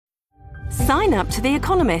Sign up to The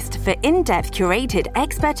Economist for in-depth curated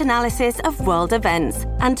expert analysis of world events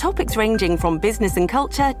and topics ranging from business and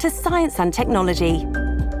culture to science and technology.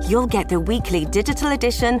 You'll get the weekly digital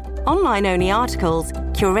edition, online-only articles,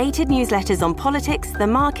 curated newsletters on politics, the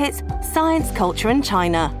markets, science, culture and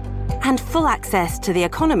China, and full access to The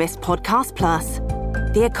Economist Podcast Plus.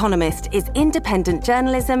 The Economist is independent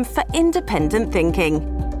journalism for independent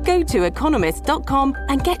thinking. Go to economist.com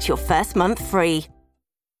and get your first month free.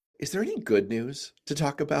 Is there any good news to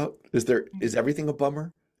talk about? Is everything a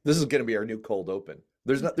bummer? This is going to be our new cold open.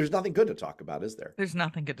 There's nothing good to talk about, is there? There's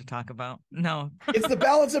nothing good to talk about. No. It's the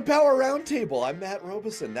Balance of Power Roundtable. I'm Matt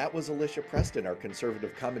Robeson. That was Alicia Preston, our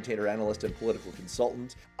conservative commentator, analyst, and political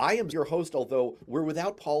consultant. I am your host, although we're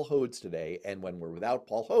without Paul Hodes today. And when we're without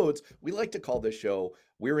Paul Hodes, we like to call this show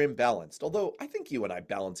We're Imbalanced. Although I think you and I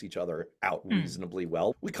balance each other out reasonably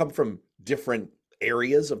well. We come from different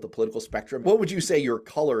areas of the political spectrum. What would you say your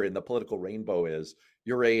color in the political rainbow is?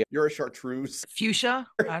 You're a chartreuse. Fuchsia?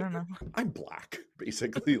 I don't know. I'm black,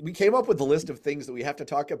 basically. We came up with a list of things that we have to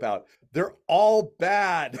talk about. They're all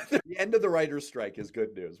bad. The end of the writer's strike is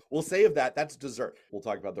good news. We'll save that. That's dessert. We'll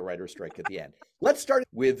talk about the writer's strike at the end. Let's start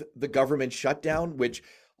with the government shutdown, which,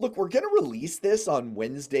 look, we're going to release this on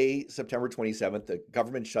Wednesday, September 27th. The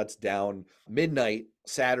government shuts down midnight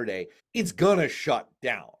Saturday. It's going to shut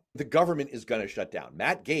down. The government is going to shut down.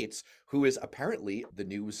 Matt Gaetz, who is apparently the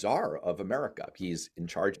new czar of America, he's in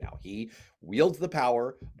charge now. He wields the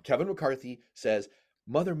power. Kevin McCarthy says,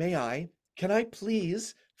 "Mother, may I? Can I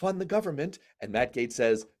please fund the government?" And Matt Gaetz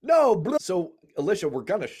says, "No." So, Alicia, we're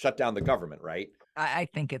going to shut down the government, right? I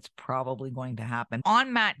think it's probably going to happen.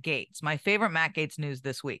 On Matt Gaetz, my favorite Matt Gaetz news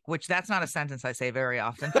this week, which that's not a sentence I say very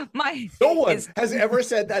often. No one has ever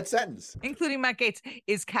said that sentence. Including Matt Gaetz,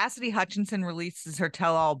 is Cassidy Hutchinson releases her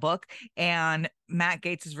tell-all book, and Matt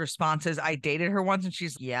Gaetz's response is, "I dated her once," and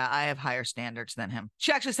she's, "Yeah, I have higher standards than him."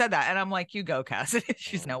 She actually said that, and I'm like, "You go, Cassidy."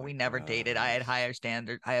 She's, "No, we never dated. I had higher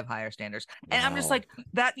standards. I have higher standards." And I'm just like,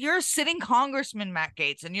 that you're a sitting congressman, Matt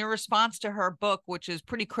Gaetz, and your response to her book, which is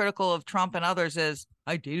pretty critical of Trump and others, is,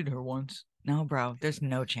 "I dated her once." No, bro, there's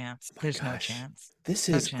no chance. There's no chance. This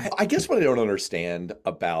is, I guess what I don't understand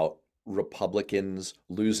about Republicans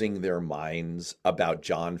losing their minds about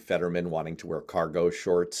John Fetterman wanting to wear cargo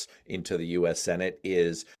shorts into the U.S. Senate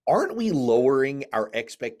is, aren't we lowering our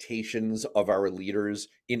expectations of our leaders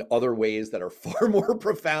in other ways that are far more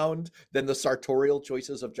profound than the sartorial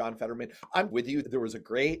choices of John Fetterman? I'm with you. There was a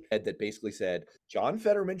great ad that basically said, John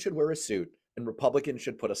Fetterman should wear a suit and Republicans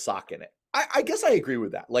should put a sock in it. I guess I agree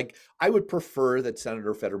with that. Like, I would prefer that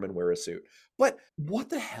Senator Fetterman wear a suit. But what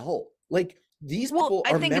the hell? Like, these people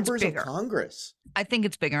are members of Congress. I think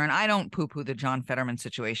it's bigger, and I don't poo-poo the John Fetterman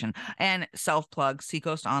situation. And self-plug,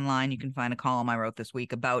 Seacoast Online, you can find a column I wrote this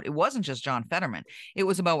week about, it wasn't just John Fetterman. It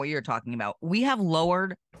was about what you're talking about. We have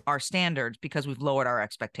lowered our standards because we've lowered our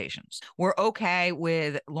expectations. We're okay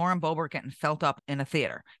with Lauren Boebert getting felt up in a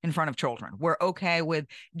theater in front of children. We're okay with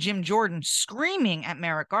Jim Jordan screaming at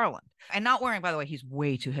Merrick Garland and not wearing, by the way, he's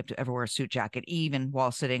way too hip to ever wear a suit jacket, even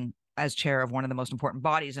while sitting as chair of one of the most important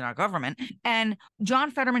bodies in our government. And John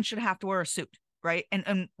Fetterman should have to wear a suit, right?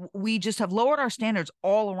 And we just have lowered our standards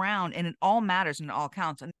all around, and it all matters and it all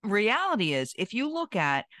counts. And reality is, if you look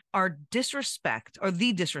at our disrespect, or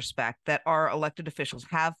the disrespect that our elected officials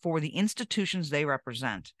have for the institutions they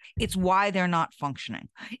represent, it's why they're not functioning.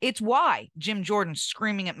 It's why Jim Jordan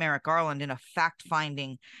screaming at Merrick Garland in a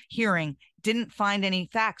fact-finding hearing didn't find any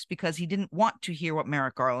facts, because he didn't want to hear what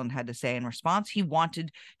Merrick Garland had to say in response. He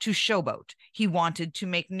wanted to showboat. He wanted to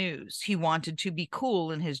make news. He wanted to be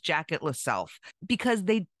cool in his jacketless self, because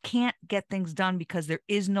they can't get things done because there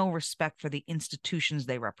is no respect for the institutions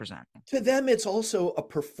they represent. To them, it's also a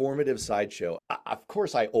performative sideshow. Of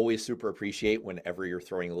course, I always super appreciate whenever you're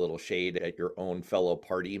throwing a little shade at your own fellow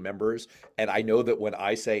party members. And I know that when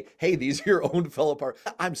I say, "Hey, these are your own fellow party,"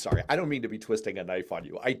 I'm sorry, I don't mean to be twisting a knife on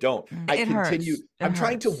you. I don't. I'm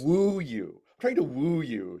trying to woo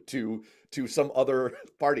you to some other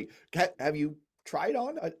party. Have you tried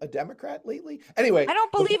on a Democrat lately? Anyway, I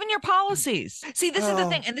don't believe in your policies. See, this is the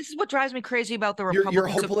thing, and this is what drives me crazy about the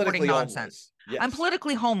Republican supporting nonsense. Yes. I'm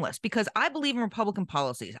politically homeless because I believe in Republican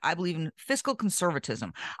policies. I believe in fiscal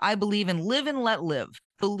conservatism. I believe in live and let live.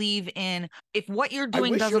 Believe in, if what you're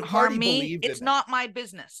doing doesn't harm me, it's not my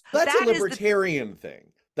business. That's a libertarian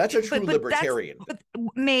thing. That's a true libertarian.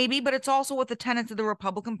 Maybe, but it's also what the tenets of the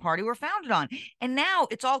Republican Party were founded on. And now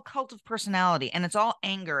it's all cult of personality, and it's all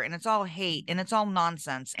anger, and it's all hate, and it's all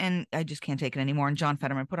nonsense. And I just can't take it anymore. And John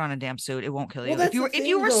Fetterman, put on a damn suit. It won't kill you. Well, if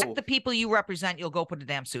you respect the people you represent, you'll go put a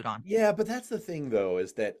damn suit on. Yeah, but that's the thing, though,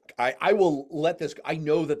 is that I will let this. I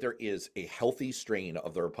know that there is a healthy strain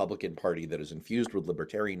of the Republican Party that is infused with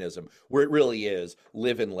libertarianism, where it really is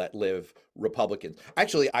live and let live Republicans.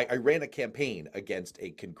 Actually, I ran a campaign against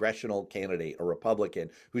a congressional candidate, a Republican,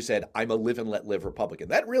 who said, I'm a live and let live Republican.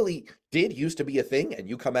 That really did used to be a thing, and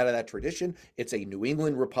you come out of that tradition. It's a New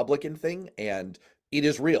England Republican thing, and it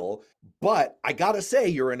is real. But I gotta say,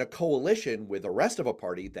 you're in a coalition with the rest of a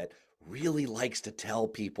party that really likes to tell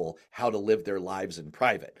people how to live their lives in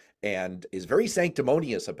private and is very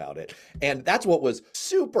sanctimonious about it. And that's what was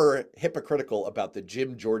super hypocritical about the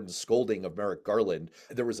Jim Jordan scolding of Merrick Garland.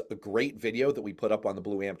 There was a great video that we put up on the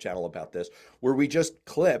Blue Amp channel about this, where we just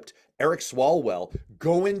clipped Eric Swalwell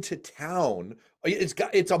going to town.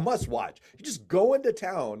 It's a must watch. You just go into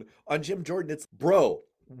town on Jim Jordan. It's, bro,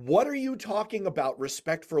 what are you talking about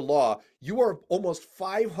respect for law? You are almost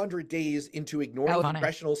 500 days into ignoring a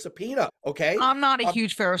congressional subpoena, okay? I'm not a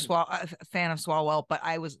huge fan of Swalwell, but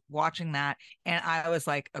I was watching that and I was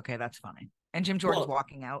like, okay, that's funny. And Jim Jordan's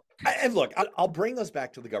walking out. And look, I'll bring us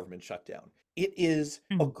back to the government shutdown. It is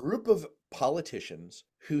a group of politicians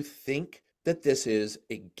who think that this is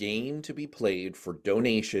a game to be played for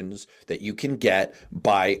donations that you can get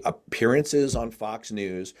by appearances on Fox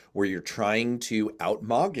News where you're trying to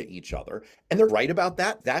out-MAGA each other. And they're right about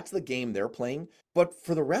that. That's the game they're playing. But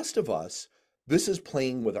for the rest of us, this is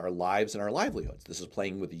playing with our lives and our livelihoods. This is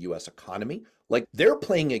playing with the U.S. economy. Like, they're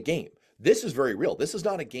playing a game. This is very real. This is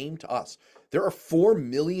not a game to us. There are 4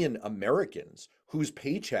 million Americans whose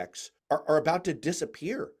paychecks are about to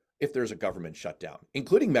disappear if there's a government shutdown,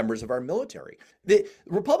 including members of our military. The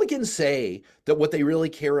Republicans say that what they really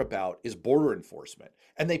care about is border enforcement.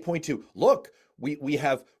 And they point to, look, we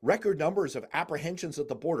have record numbers of apprehensions at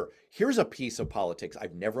the border. Here's a piece of politics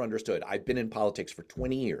I've never understood. I've been in politics for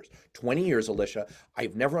 20 years. 20 years, Alicia.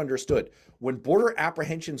 I've never understood. When border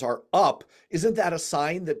apprehensions are up, isn't that a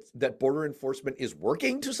sign that border enforcement is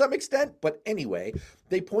working to some extent? But anyway,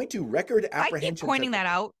 they point to record apprehensions. I keep pointing that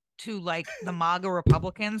out to like the MAGA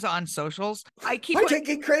Republicans on socials. I'm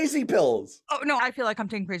taking crazy pills. Oh no, I feel like I'm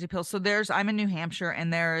taking crazy pills. So I'm in New Hampshire,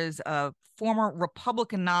 and there is a former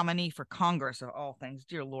Republican nominee for Congress, of all things,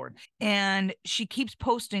 dear Lord. And she keeps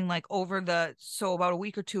posting like about a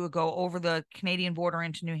week or two ago, over the Canadian border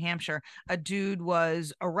into New Hampshire, a dude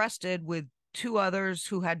was arrested with 2 others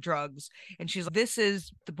who had drugs. And she's like, this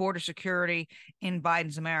is the border security in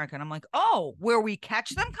Biden's America. And I'm like, oh, where we catch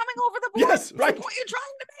them coming over the border? Yes, right. What are you trying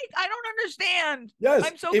to make? I don't understand. Yes,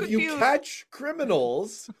 I'm so if confused. you catch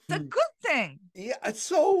criminals, it's a good thing. Yeah,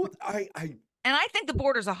 so And I think the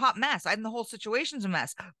border's a hot mess. I think the whole situation's a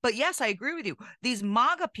mess. But yes, I agree with you. These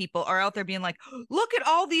MAGA people are out there being like, look at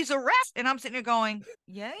all these arrests. And I'm sitting here going,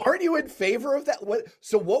 yeah. Aren't you in favor of that? What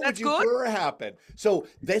would you prefer happen? So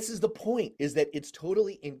this is the point, is that it's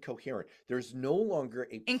totally incoherent. There's no longer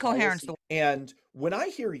a incoherence. And when I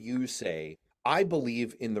hear you say, I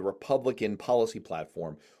believe in the Republican policy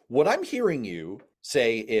platform, what I'm hearing you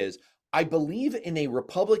say is, I believe in a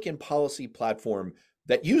Republican policy platform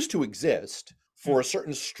that used to exist for a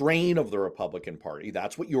certain strain of the Republican Party.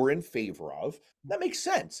 That's what you're in favor of. That makes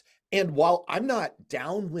sense. And while I'm not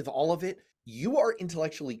down with all of it, you are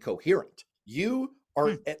intellectually coherent. You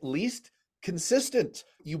are at least consistent.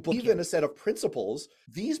 You believe in a set of principles.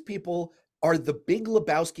 These people are the Big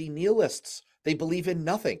Lebowski nihilists. They believe in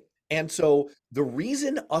nothing. And so the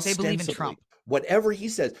reason ostensibly, they believe in Trump. Whatever he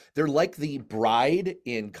says, they're like the bride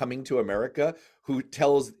in Coming to America who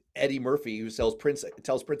tells Eddie Murphy, who tells Prince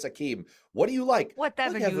Akeem, what do you like?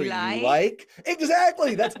 Whatever you like.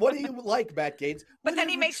 Exactly. That's what do you like, Matt Gaetz. But then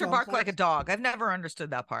he makes her bark like a dog. I've never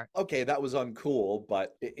understood that part. Okay, that was uncool,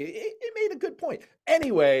 but it made a good point.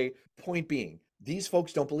 Anyway, point being, these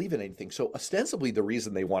folks don't believe in anything. So ostensibly the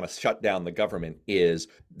reason they want to shut down the government is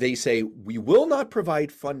they say, we will not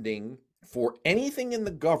provide funding for anything in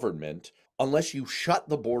the government unless you shut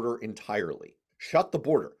the border entirely. Shut the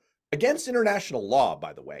border. Against international law,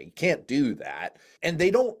 by the way. You can't do that. And they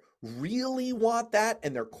don't really want that,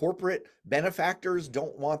 and their corporate benefactors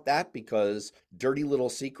don't want that, because dirty little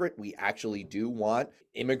secret, we actually do want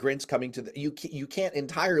immigrants coming to the, you can't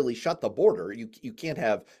entirely shut the border. You can't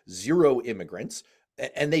have 0 immigrants.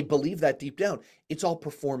 And they believe that deep down. It's all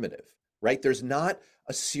performative, right? There's not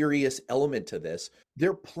a serious element to this.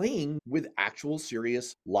 They're playing with actual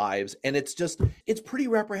serious lives, and it's pretty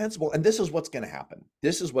reprehensible. And this is what's going to happen.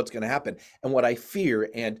 This is what's going to happen. And what I fear,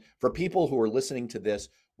 and for people who are listening to this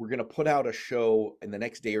we're going to put out a show in the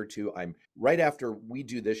next day or two. Right after we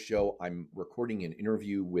do this show, I'm recording an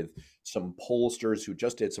interview with some pollsters who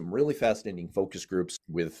just did some really fascinating focus groups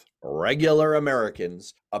with regular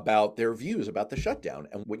Americans about their views about the shutdown.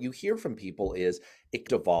 And what you hear from people is it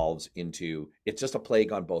devolves into, it's just a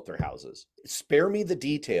plague on both their houses. Spare me the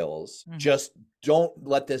details. Just don't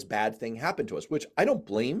let this bad thing happen to us, which I don't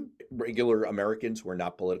blame regular Americans who are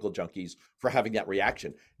not political junkies for having that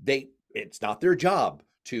reaction. It's not their job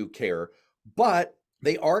to care, but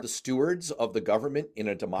they are the stewards of the government in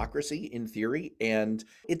a democracy in theory. And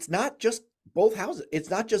it's not just both houses.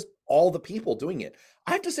 It's not just all the people doing it.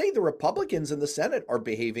 I have to say the Republicans in the Senate are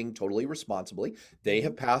behaving totally responsibly. They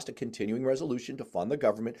have passed a continuing resolution to fund the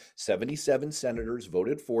government. 77 senators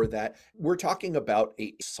voted for that. We're talking about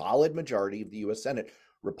a solid majority of the U.S. Senate.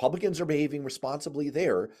 Republicans are behaving responsibly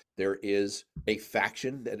there. There is a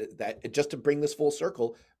faction that just to bring this full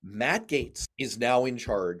circle, Matt Gaetz is now in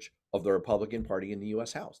charge of the Republican Party in the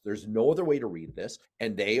U.S. House. There's no other way to read this,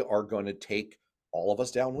 and they are going to take all of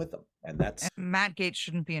us down with them. And Matt Gaetz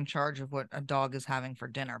shouldn't be in charge of what a dog is having for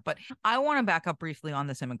dinner. But I want to back up briefly on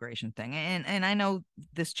this immigration thing. And I know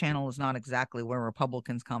this channel is not exactly where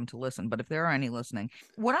Republicans come to listen, but if there are any listening,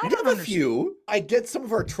 what I don't understand, a few. I get some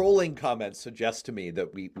of our trolling comments suggest to me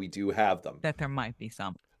that we do have them. That there might be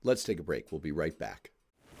some. Let's take a break. We'll be right back.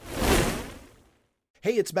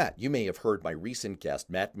 Hey, it's Matt. You may have heard my recent guest,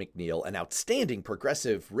 Matt McNeil, an outstanding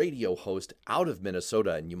progressive radio host out of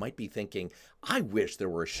Minnesota, and you might be thinking, I wish there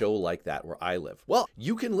were a show like that where I live. Well,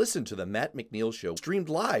 you can listen to the Matt McNeil Show streamed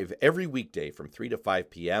live every weekday from 3 to 5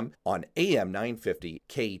 p.m. on AM 950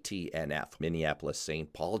 KTNF, Minneapolis,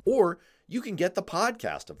 St. Paul, or you can get the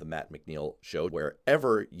podcast of the Matt McNeil Show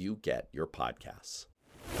wherever you get your podcasts.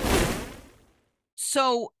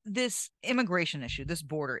 So this immigration issue, this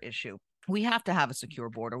border issue, we have to have a secure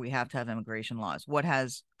border. We have to have immigration laws. What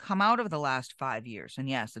has come out of the last 5 years, and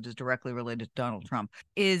yes, it is directly related to Donald Trump,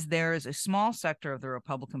 is there is a small sector of the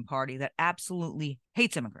Republican Party that absolutely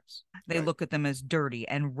hates immigrants. They look at them as dirty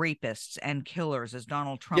and rapists and killers, as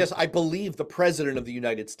Donald Trump. Yes, I believe the president of the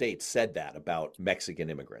United States said that about Mexican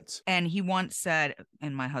immigrants. And he once said,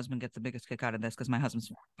 and my husband gets the biggest kick out of this because my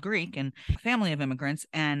husband's Greek and a family of immigrants.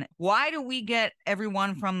 And why do we get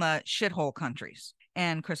everyone from the shithole countries?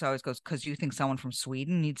 And Chris always goes, because you think someone from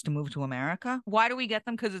Sweden needs to move to America? Why do we get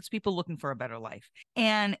them? Because it's people looking for a better life.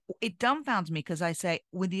 And it dumbfounds me because I say,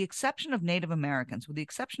 with the exception of Native Americans, with the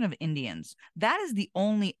exception of Indians, that is the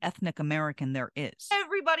only ethnic American there is.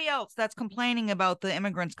 Everybody else that's complaining about the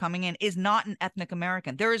immigrants coming in is not an ethnic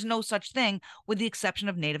American. There is no such thing with the exception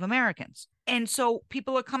of Native Americans. And so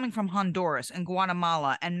people are coming from Honduras and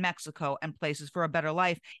Guatemala and Mexico and places for a better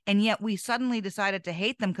life. And yet we suddenly decided to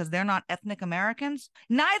hate them because they're not ethnic Americans.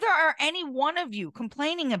 Neither are any one of you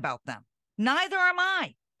complaining about them. Neither am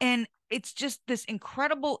I. And it's just this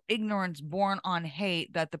incredible ignorance born on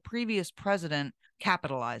hate that the previous president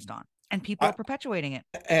capitalized on. And people are perpetuating it.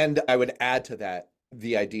 And I would add to that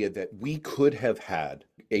the idea that we could have had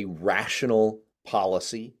a rational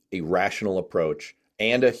policy, a rational approach,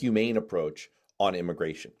 and a humane approach on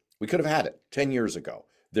immigration. We could have had it 10 years ago.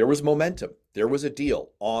 There was momentum. There was a deal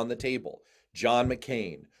on the table. John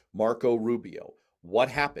McCain, Marco Rubio. What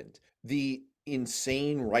happened? The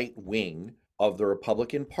insane right wing of the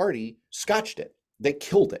Republican Party scotched it. They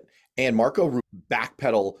killed it. And Marco Rubio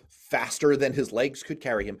backpedaled faster than his legs could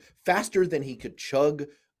carry him, faster than he could chug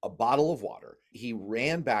a bottle of water. He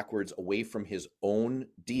ran backwards away from his own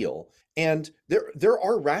deal. And there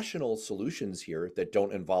are rational solutions here that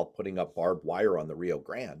don't involve putting up barbed wire on the Rio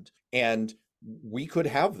Grande. And we could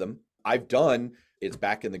have them. I've done, it's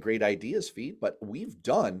back in the Great Ideas feed, but we've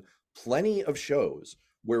done plenty of shows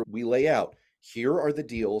where we lay out, here are the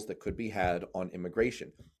deals that could be had on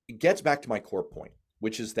immigration. It gets back to my core point,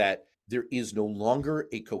 which is that there is no longer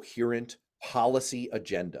a coherent policy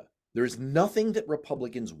agenda. There's nothing that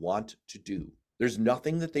Republicans want to do. There's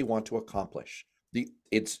nothing that they want to accomplish.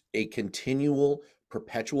 It's a continual,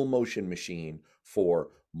 perpetual motion machine for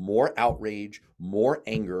more outrage, more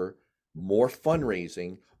anger, more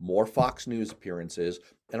fundraising, more Fox News appearances,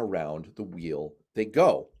 and around the wheel they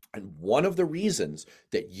go. And one of the reasons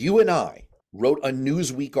that you and I wrote a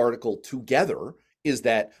Newsweek article together is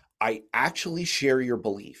that I actually share your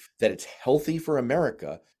belief that it's healthy for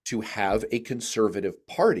America to have a conservative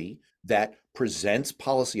party that presents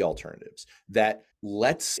policy alternatives, that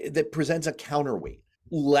presents a counterweight,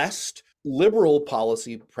 lest liberal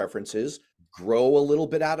policy preferences grow a little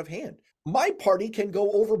bit out of hand. My party can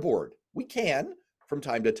go overboard. We can from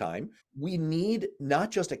time to time. We need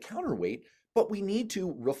not just a counterweight, but we need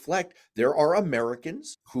to reflect there are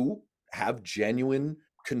Americans who have genuine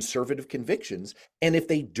conservative convictions. And if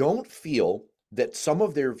they don't feel that some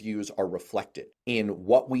of their views are reflected in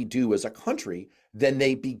what we do as a country, then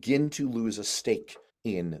they begin to lose a stake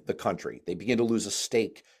in the country. They begin to lose a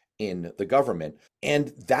stake in the government.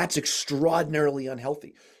 And that's extraordinarily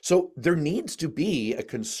unhealthy. So there needs to be a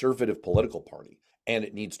conservative political party, and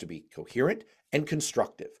it needs to be coherent and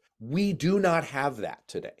constructive. We do not have that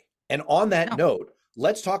today. And on that note,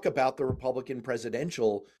 let's talk about the Republican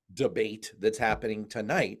presidential debate that's happening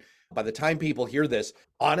tonight. By the time people hear this,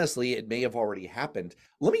 honestly, it may have already happened.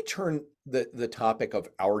 Let me turn the topic of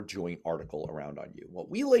our joint article around on you. What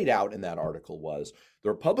we laid out in that article was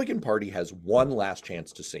the Republican Party has one last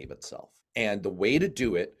chance to save itself. And the way to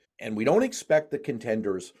do it, and we don't expect the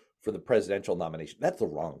contenders for the presidential nomination, that's the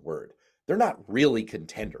wrong word. They're not really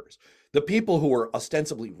contenders. The people who are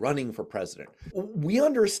ostensibly running for president, we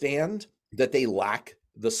understand that they lack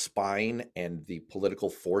the spine and the political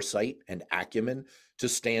foresight and acumen to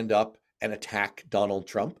stand up and attack Donald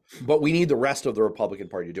Trump, but we need the rest of the Republican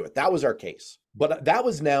Party to do it. That was our case. But that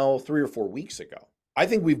was now 3 or 4 weeks ago. I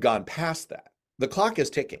think we've gone past that. The clock is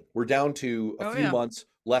ticking. We're down to a few months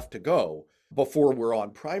left to go before we're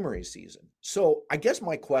on primary season. So I guess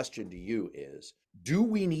my question to you is, do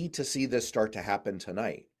we need to see this start to happen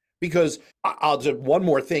tonight? Because I'll just one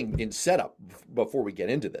more thing in setup before we get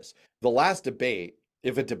into this. The last debate,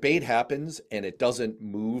 if a debate happens and it doesn't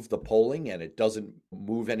move the polling and it doesn't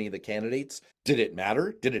move any of the candidates, did it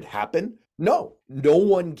matter? Did it happen? No. No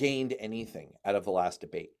one gained anything out of the last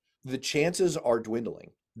debate. The chances are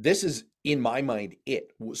dwindling. This is, in my mind,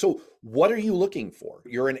 it. So what are you looking for?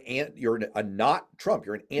 You're a not Trump.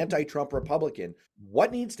 You're an anti-Trump Republican.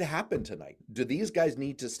 What needs to happen tonight? Do these guys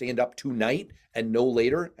need to stand up tonight and no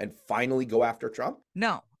later and finally go after Trump?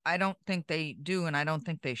 No, I don't think they do, and I don't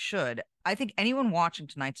think they should. I think anyone watching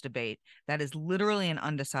tonight's debate that is literally an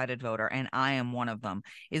undecided voter, and I am one of them,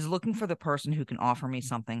 is looking for the person who can offer me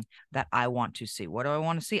something that I want to see. What do I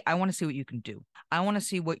want to see? I want to see what you can do. I want to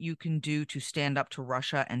see what you can do to stand up to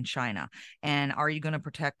Russia and China. And are you going to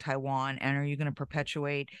protect Taiwan? And are you going to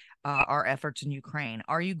perpetuate our efforts in Ukraine?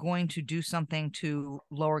 Are you going to do something to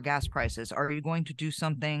lower gas prices? Are you going to do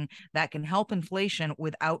something that can help inflation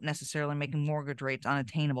without necessarily making mortgage rates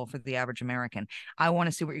unattainable for the average American? I want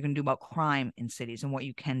to see what you're going to do about crime in cities and what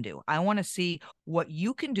you can do. I want to see what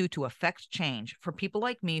you can do to affect change for people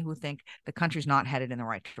like me who think the country's not headed in the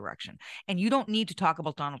right direction. And you don't need to talk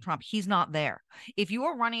about Donald Trump. He's not there. If you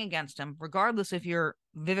are running against him, regardless if you're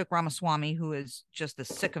Vivek Ramaswamy, who is just the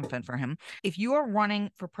sycophant for him, if you are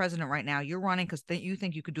running for president right now, you're running because you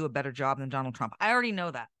think you could do a better job than Donald Trump. I already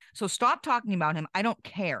know that. So stop talking about him. I don't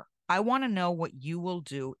care. I want to know what you will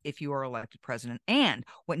do if you are elected president. And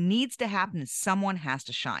what needs to happen is someone has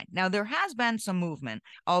to shine. Now, there has been some movement,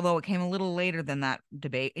 although it came a little later than that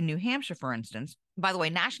debate in New Hampshire, for instance. By the way,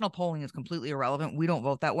 national polling is completely irrelevant. We don't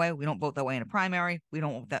vote that way. We don't vote that way in a primary. We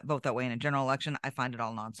don't vote that way in a general election. I find it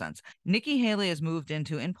all nonsense. Nikki Haley has moved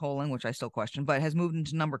into, in polling, which I still question, but has moved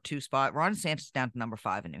into number 2 spot. Ron DeSantis is down to number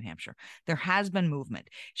 5 in New Hampshire. There has been movement.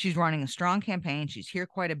 She's running a strong campaign. She's here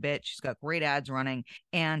quite a bit. She's got great ads running,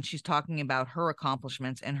 and she's talking about her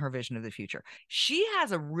accomplishments and her vision of the future. She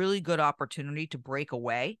has a really good opportunity to break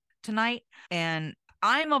away tonight, and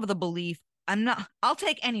I'm of the belief I'll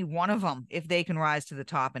take any one of them if they can rise to the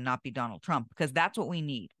top and not be Donald Trump, because that's what we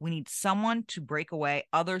need. We need someone to break away,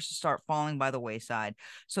 others to start falling by the wayside,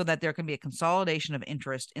 so that there can be a consolidation of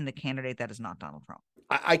interest in the candidate that is not Donald Trump.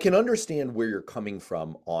 I can understand where you're coming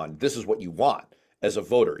from on this is what you want as a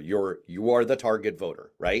voter. You are the target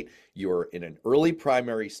voter, right? You're in an early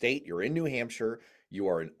primary state. You're in New Hampshire. You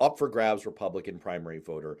are an up for grabs Republican primary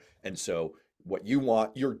voter. And so what you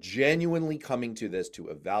want, you're genuinely coming to this to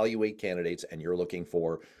evaluate candidates, and you're looking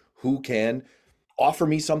for who can offer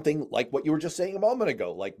me something like what you were just saying a moment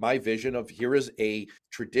ago, like my vision of here is a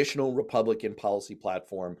traditional Republican policy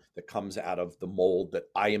platform that comes out of the mold that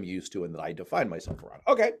I am used to and that I define myself around.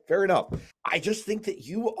 Okay, fair enough. I just think that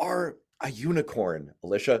you are a unicorn,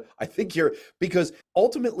 Alicia. I think because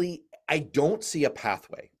ultimately I don't see a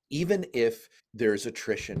pathway. Even if there's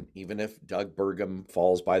attrition, even if Doug Burgum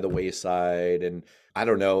falls by the wayside and I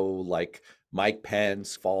don't know, like Mike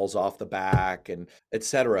Pence falls off the back and et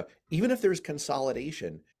cetera, even if there's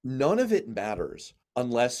consolidation, none of it matters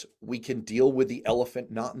unless we can deal with the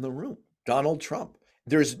elephant not in the room, Donald Trump.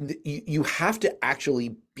 You have to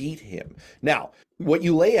actually beat him. Now, what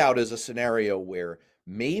you lay out is a scenario where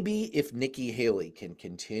maybe if Nikki Haley can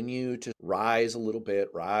continue to rise a little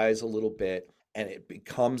bit, and it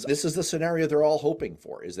becomes, this is the scenario they're all hoping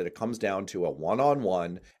for, is that it comes down to a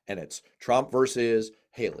one-on-one and it's Trump versus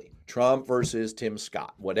Haley, Trump versus Tim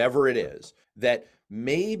Scott, whatever it is, that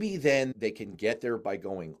maybe then they can get there by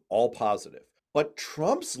going all positive. But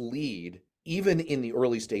Trump's lead, even in the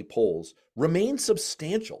early state polls, remains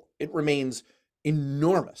substantial. It remains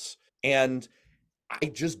enormous. And I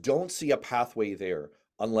just don't see a pathway there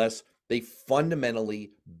unless they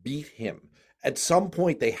fundamentally beat him. At some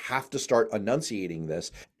point, they have to start enunciating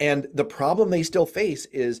this. And the problem they still face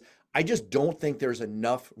is I just don't think there's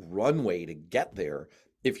enough runway to get there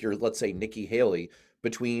if you're, let's say, Nikki Haley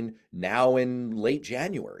between now and late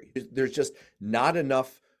January. There's just not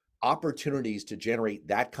enough opportunities to generate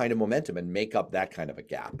that kind of momentum and make up that kind of a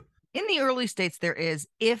gap. In the early states, there is,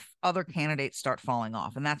 if other candidates start falling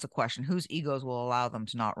off, and that's a question, whose egos will allow them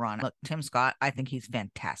to not run? Look, Tim Scott, I think he's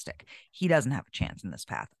fantastic. He doesn't have a chance in this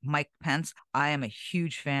path. Mike Pence, I am a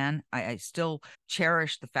huge fan. I still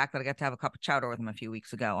cherish the fact that I got to have a cup of chowder with him a few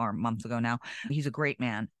weeks ago or months ago now. He's a great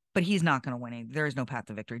man, but he's not going to win. There is no path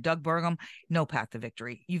to victory. Doug Burgum, no path to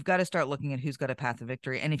victory. You've got to start looking at who's got a path to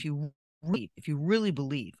victory. And if you really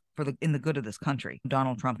believe in the good of this country,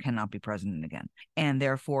 Donald Trump cannot be president again. And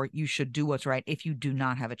therefore, you should do what's right if you do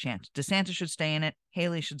not have a chance. DeSantis should stay in it.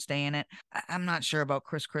 Haley should stay in it. I'm not sure about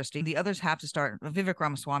Chris Christie. The others have to start. Vivek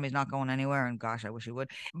Ramaswamy is not going anywhere. And gosh, I wish he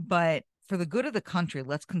would. But for the good of the country,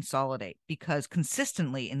 let's consolidate, because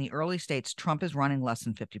consistently in the early states, Trump is running less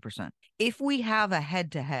than 50%. If we have a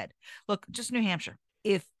head-to-head, look, just New Hampshire.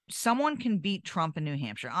 If someone can beat Trump in New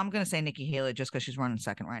Hampshire, I'm going to say Nikki Haley just because she's running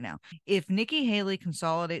second right now. If Nikki Haley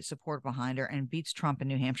consolidates support behind her and beats Trump in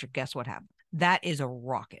New Hampshire, guess what happens? That is a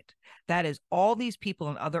rocket. That is all these people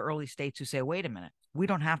in other early states who say, wait a minute, we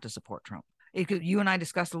don't have to support Trump. You and I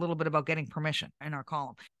discussed a little bit about getting permission in our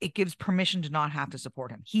column. It gives permission to not have to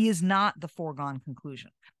support him. He is not the foregone conclusion,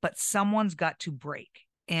 but someone's got to break.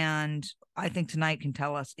 And I think tonight can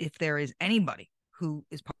tell us if there is anybody who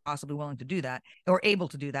is possibly willing to do that or able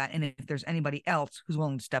to do that, and if there's anybody else who's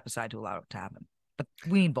willing to step aside to allow it to happen. But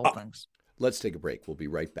we need both things. Let's take a break. We'll be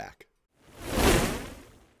right back.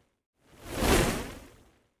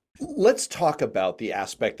 Let's talk about the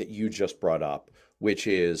aspect that you just brought up, which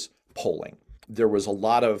is polling. There was a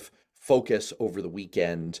lot of focus over the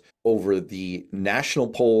weekend over the national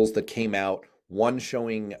polls that came out, one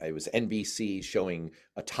showing, it was NBC, showing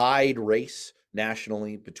a tied race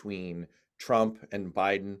nationally between Trump and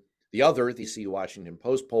Biden. The other, the Washington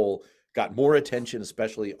Post poll, got more attention,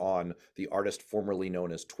 especially on the artist formerly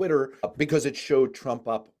known as Twitter, because it showed Trump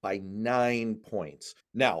up by 9 points.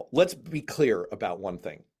 Now, let's be clear about one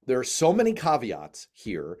thing. There are so many caveats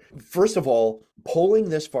here. First of all, polling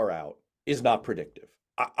this far out is not predictive.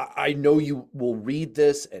 I know you will read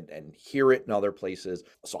this and hear it in other places,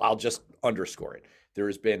 so I'll just underscore it. There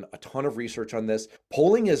has been a ton of research on this.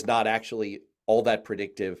 Polling is not actually all that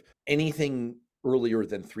predictive anything earlier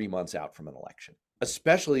than 3 months out from an election,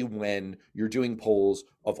 especially when you're doing polls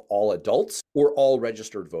of all adults or all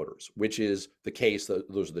registered voters, which is the case.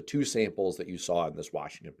 Those are the two samples that you saw in this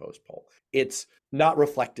Washington Post poll. It's not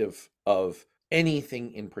reflective of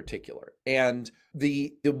anything in particular. And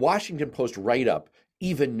the Washington Post write-up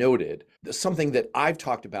even noted something that I've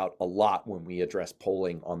talked about a lot when we address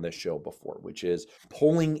polling on this show before, which is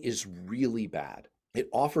polling is really bad. It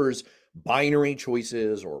offers binary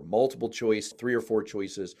choices or multiple choice, 3 or 4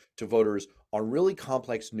 choices to voters on really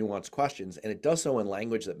complex, nuanced questions. And it does so in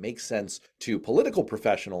language that makes sense to political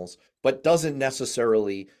professionals, but doesn't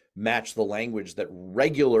necessarily match the language that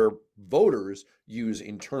regular voters use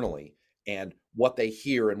internally and what they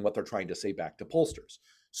hear and what they're trying to say back to pollsters.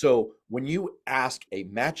 So when you ask a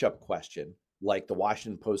matchup question like the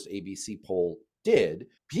Washington Post ABC poll did,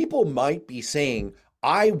 people might be saying,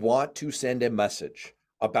 I want to send a message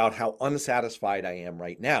about how unsatisfied I am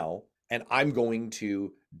right now, and I'm going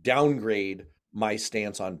to downgrade my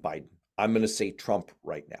stance on Biden. I'm going to say Trump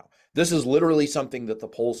right now. This is literally something that the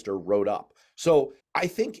pollster wrote up. So I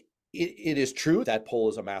think it is true that poll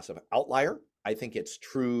is a massive outlier. I think it's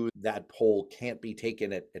true that poll can't be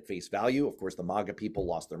taken at face value. Of course, the MAGA people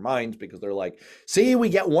lost their minds because they're like, see, we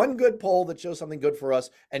get one good poll that shows something good for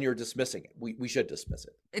us, and you're dismissing it. We should dismiss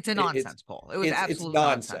it. It's a nonsense poll. It was absolute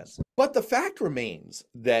nonsense. But the fact remains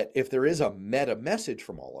that if there is a meta message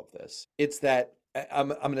from all of this, it's that I'm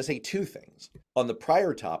going to say 2 things. On the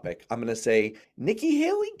prior topic, I'm going to say Nikki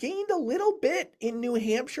Haley gained a little bit in New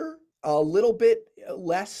Hampshire, a little bit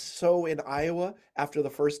less so in Iowa after the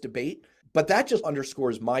first debate. But that just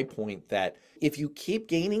underscores my point that if you keep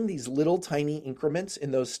gaining these little tiny increments in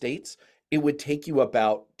those states, it would take you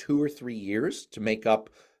about 2 or 3 years to make up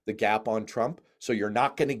the gap on Trump. So you're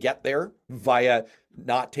not going to get there via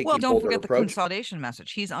not taking. Well, don't forget the consolidation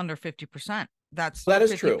message. He's under 50%. That's That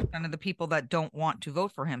is 50% true. of the people that don't want to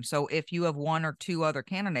vote for him. So if you have one or two other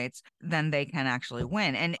candidates, then they can actually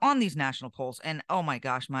win. And on these national polls, and oh my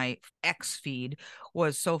gosh, my X feed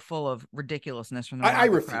was so full of ridiculousness from the I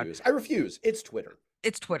MAGA crowd. refuse. I refuse. It's Twitter.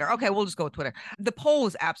 It's Twitter. Okay, we'll just go with Twitter. The poll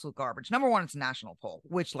is absolute garbage. Number one, it's a national poll,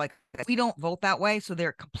 which like we don't vote that way, so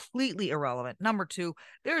they're completely irrelevant. Number two,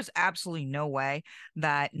 there's absolutely no way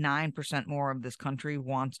that 9% more of this country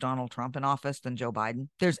wants Donald Trump in office than Joe Biden.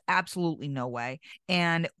 There's absolutely no way.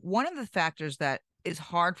 And one of the factors that is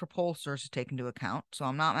hard for pollsters to take into account, so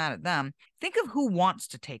I'm not mad at them. Think of who wants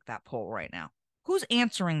to take that poll right now. Who's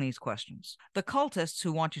answering these questions? The cultists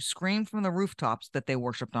who want to scream from the rooftops that they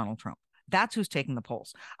worship Donald Trump. That's who's taking the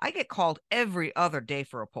polls. I get called every other day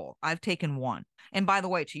for a poll. I've taken one. And by the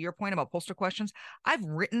way, to your point about pollster questions,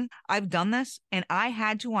 I've done this, and I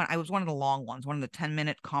had to I was one of the long ones, one of the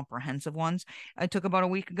 10-minute comprehensive ones I took about a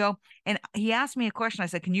week ago. And he asked me a question. I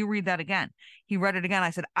said, can you read that again? He read it again.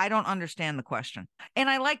 I said, I don't understand the question. And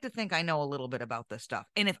I like to think I know a little bit about this stuff.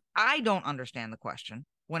 And if I don't understand the question,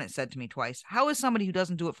 when it said to me twice, how is somebody who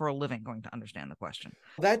doesn't do it for a living going to understand the question?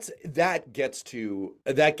 That gets to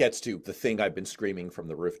the thing I've been screaming from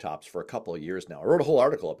the rooftops for a couple of years now. I wrote a whole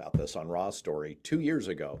article about this on Raw's Story 2 years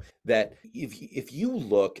ago, that if you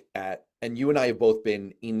look at, and you and I have both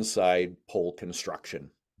been inside poll construction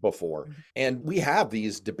before, and we have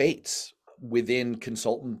these debates within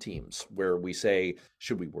consultant teams where we say,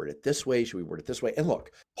 should we word it this way? Should we word it this way? And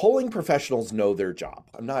look, polling professionals know their job.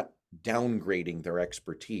 I'm not downgrading their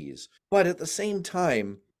expertise, but at the same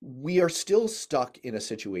time, we are still stuck in a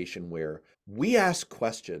situation where we ask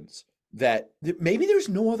questions that maybe there's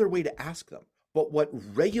no other way to ask them. But what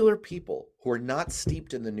regular people who are not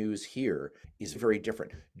steeped in the news hear is very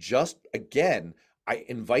different. Just again, I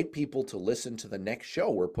invite people to listen to the next show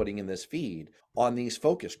we're putting in this feed on these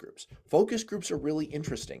focus groups. Focus groups are really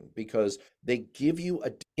interesting because they give you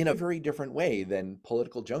in a very different way than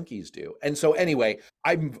political junkies do. And so anyway,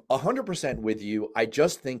 I'm 100% with you. I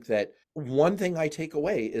just think that one thing I take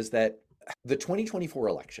away is that the 2024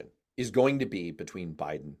 election is going to be between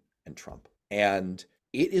Biden and Trump, and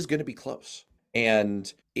it is going to be close.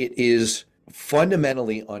 And it is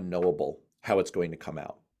fundamentally unknowable how it's going to come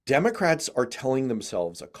out. Democrats are telling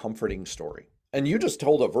themselves a comforting story. And you just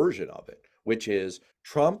told a version of it, which is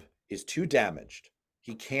Trump is too damaged.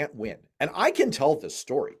 He can't win. And I can tell this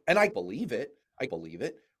story, and I believe it.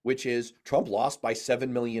 Which is Trump lost by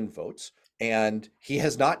 7 million votes, and he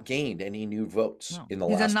has not gained any new votes in the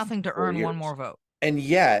last 4 years. He's done nothing to earn one more vote. And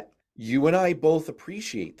yet, you and I both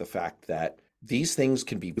appreciate the fact that these things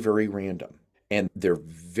can be very random, and they're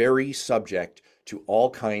very subject to all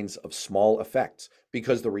kinds of small effects,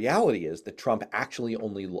 because the reality is that Trump actually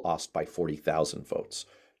only lost by 40,000 votes,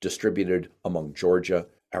 distributed among Georgia,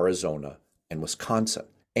 Arizona, and Wisconsin.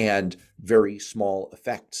 And very small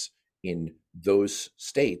effects in those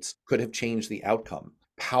states could have changed the outcome.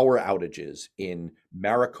 Power outages in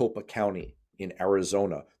Maricopa County in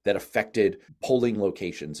Arizona that affected polling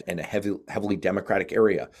locations in a heavily Democratic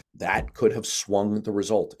area, that could have swung the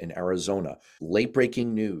result in Arizona. Late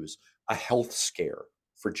breaking news, a health scare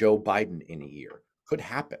for Joe Biden in a year could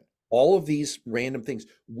happen. All of these random things.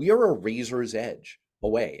 We are a razor's edge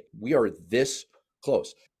away. We are this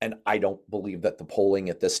close. And I don't believe that the polling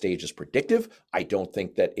at this stage is predictive. I don't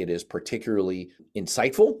think that it is particularly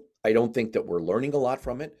insightful. I don't think that we're learning a lot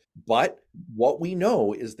from it. But what we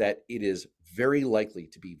know is that it is very likely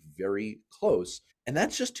to be very close. And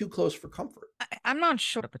that's just too close for comfort. I'm not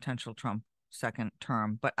sure the potential Trump second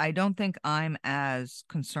term, but I don't think I'm as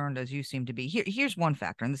concerned as you seem to be. Here's one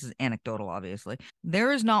factor, and this is anecdotal, obviously.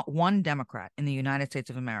 There is not one Democrat in the United States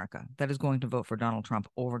of America that is going to vote for Donald Trump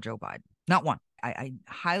over Joe Biden. Not one. I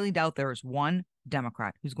highly doubt there is one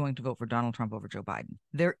Democrat who's going to vote for Donald Trump over Joe Biden.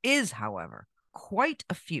 There is, however, quite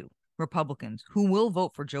a few Republicans who will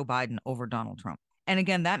vote for Joe Biden over Donald Trump. And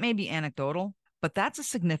again, that may be anecdotal, but that's a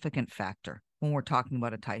significant factor when we're talking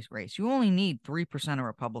about a tight race. You only need 3% of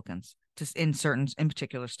Republicans in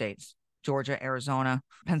particular states, Georgia, Arizona,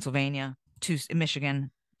 Pennsylvania, to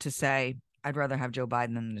Michigan, to say, I'd rather have Joe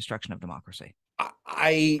Biden than the destruction of democracy.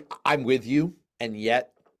 I'm with you. And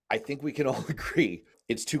yet I think we can all agree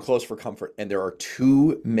it's too close for comfort. And there are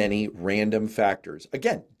too many random factors.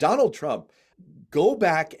 Again, Donald Trump, go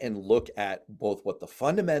back and look at both what the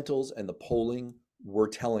fundamentals and the polling were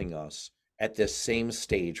telling us at this same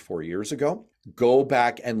stage 4 years ago. Go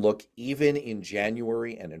back and look even in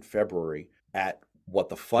January and in February at what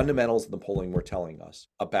the fundamentals and the polling were telling us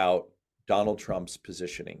about Donald Trump's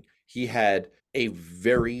positioning. He had a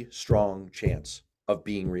very strong chance of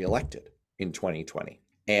being reelected in 2020.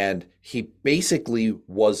 And he basically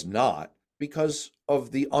was not, because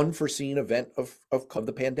of the unforeseen event of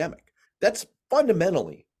the pandemic. That's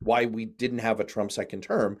fundamentally why we didn't have a Trump second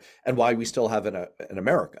term and why we still have an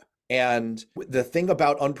America. And the thing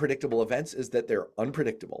about unpredictable events is that they're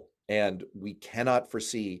unpredictable, and we cannot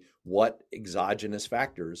foresee what exogenous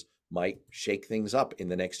factors might shake things up in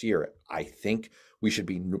the next year. I think we should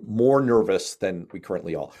be more nervous than we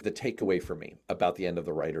currently are. The takeaway for me about the end of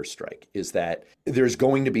the writer's strike is that there's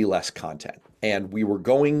going to be less content, and we are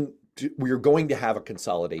going to have a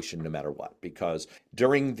consolidation no matter what, because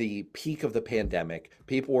during the peak of the pandemic,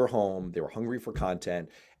 people were home, they were hungry for content,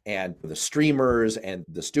 and the streamers and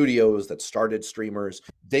the studios that started streamers,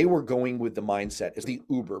 they were going with the mindset, is the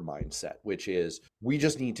Uber mindset, which is we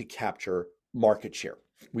just need to capture market share.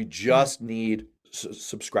 We just need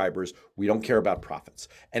subscribers. We don't care about profits.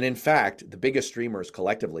 And in fact, the biggest streamers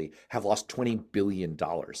collectively have lost $20 billion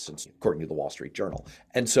since, according to the Wall Street Journal.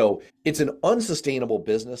 And so it's an unsustainable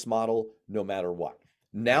business model no matter what.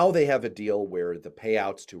 Now they have a deal where the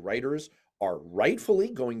payouts to writers are rightfully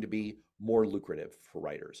going to be more lucrative for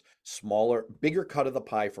writers. Bigger cut of the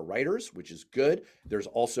pie for writers, which is good. There's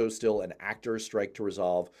also still an actors strike to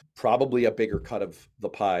resolve, probably a bigger cut of the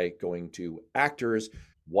pie going to actors.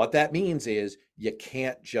 What that means is you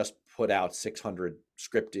can't just put out 600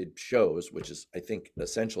 scripted shows, which is, I think,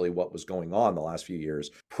 essentially what was going on the last few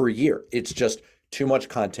years per year. It's just too much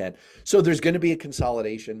content. So there's going to be a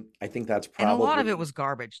consolidation. I think that's probably... And a lot of it was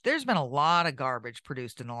garbage. There's been a lot of garbage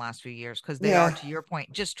produced in the last few years because they are, to your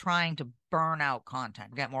point, just trying to burn out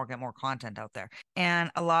content, get more content out there.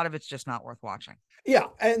 And a lot of it's just not worth watching. Yeah.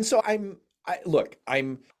 And so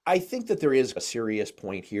I think that there is a serious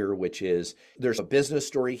point here, which is there's a business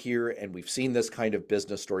story here, and we've seen this kind of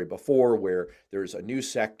business story before where there's a new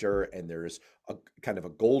sector and there's a kind of a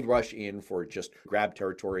gold rush in for just grab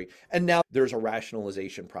territory. And now there's a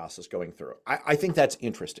rationalization process going through. I think that's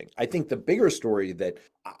interesting. I think the bigger story that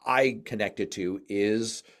I connected to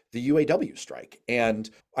is the UAW strike. And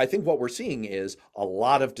I think what we're seeing is a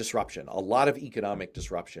lot of disruption, a lot of economic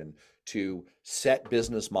disruption to set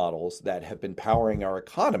business models that have been powering our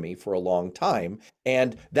economy for a long time.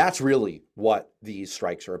 And that's really what these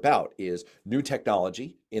strikes are about, is new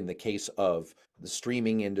technology in the case of the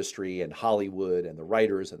streaming industry and Hollywood and the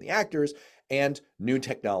writers and the actors, and new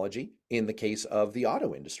technology in the case of the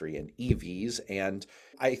auto industry and EVs. And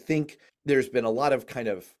I think there's been a lot of kind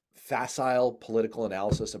of facile political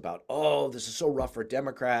analysis about, oh, this is so rough for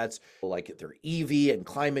Democrats, like their EV and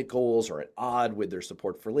climate goals are at odds with their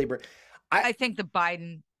support for labor. I think the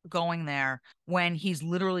Biden going there when he's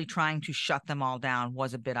literally trying to shut them all down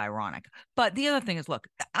was a bit ironic. But the other thing is, look,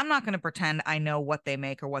 I'm not going to pretend I know what they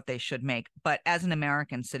make or what they should make. But as an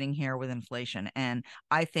American sitting here with inflation, and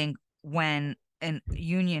I think when a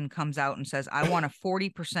union comes out and says, I want a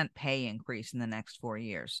 40% pay increase in the next 4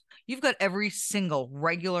 years, you've got every single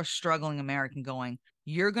regular struggling American going,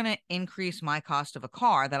 you're going to increase my cost of a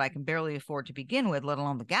car that I can barely afford to begin with, let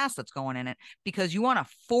alone the gas that's going in it, because you want a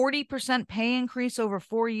 40% pay increase over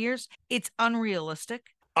 4 years? It's unrealistic.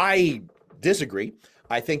 I disagree.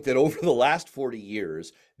 I think that over the last 40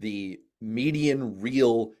 years, the median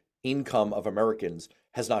real income of Americans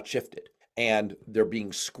has not shifted. And they're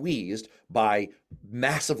being squeezed by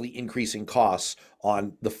massively increasing costs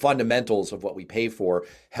on the fundamentals of what we pay for: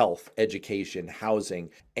 health, education, housing.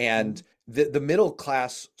 And the middle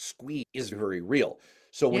class squeeze is very real.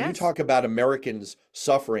 So when you talk about Americans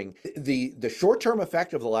suffering, the short-term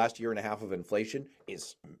effect of the last year and a half of inflation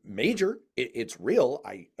is major. It's real.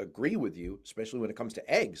 I agree with you, especially when it comes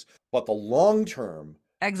to eggs. But the long-term,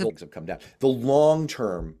 eggs have come down. The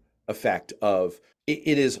long-term effect of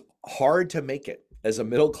it is hard to make it as a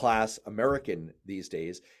middle-class American these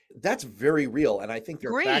days. That's very real. And I think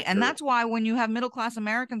they're and that's why when you have middle-class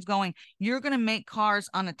Americans going, you're going to make cars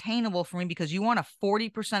unattainable for me because you want a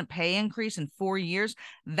 40% pay increase in 4 years,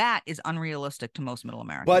 that is unrealistic to most middle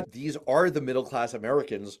Americans. But these are the middle-class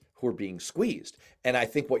Americans who are being squeezed. And I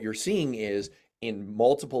think what you're seeing is in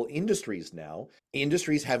multiple industries now,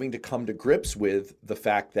 industries having to come to grips with the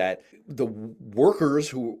fact that the workers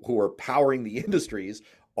who are powering the industries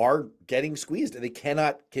are getting squeezed and they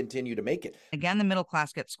cannot continue to make it. Again, the middle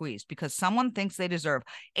class gets squeezed because someone thinks they deserve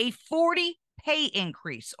a 40 pay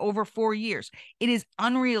increase over 4 years. It is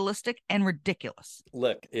unrealistic and ridiculous.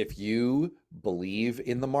 Look, if you believe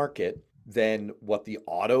in the market, then what the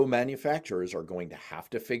auto manufacturers are going to have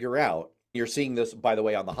to figure out, you're seeing this, by the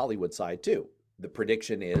way, on the Hollywood side too. The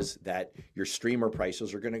prediction is that your streamer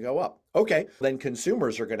prices are going to go up. Okay, then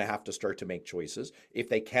consumers are going to have to start to make choices. If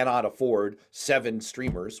they cannot afford 7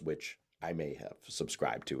 streamers, which I may have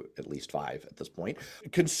subscribed to at least 5 at this point.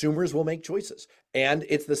 Consumers will make choices. And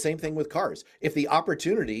it's the same thing with cars. If the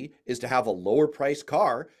opportunity is to have a lower price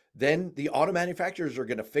car, then the auto manufacturers are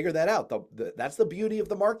going to figure that out. That's the beauty of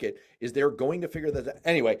the market, is they're going to figure that out.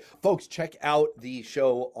 Anyway, folks, check out the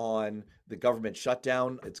show on the government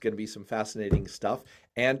shutdown. It's going to be some fascinating stuff.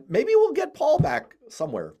 And maybe we'll get Paul back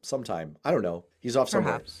somewhere, sometime. I don't know. He's off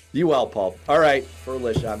somewhere. Perhaps. You well, Paul. All right. For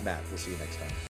Alicia, I'm Matt. We'll see you next time.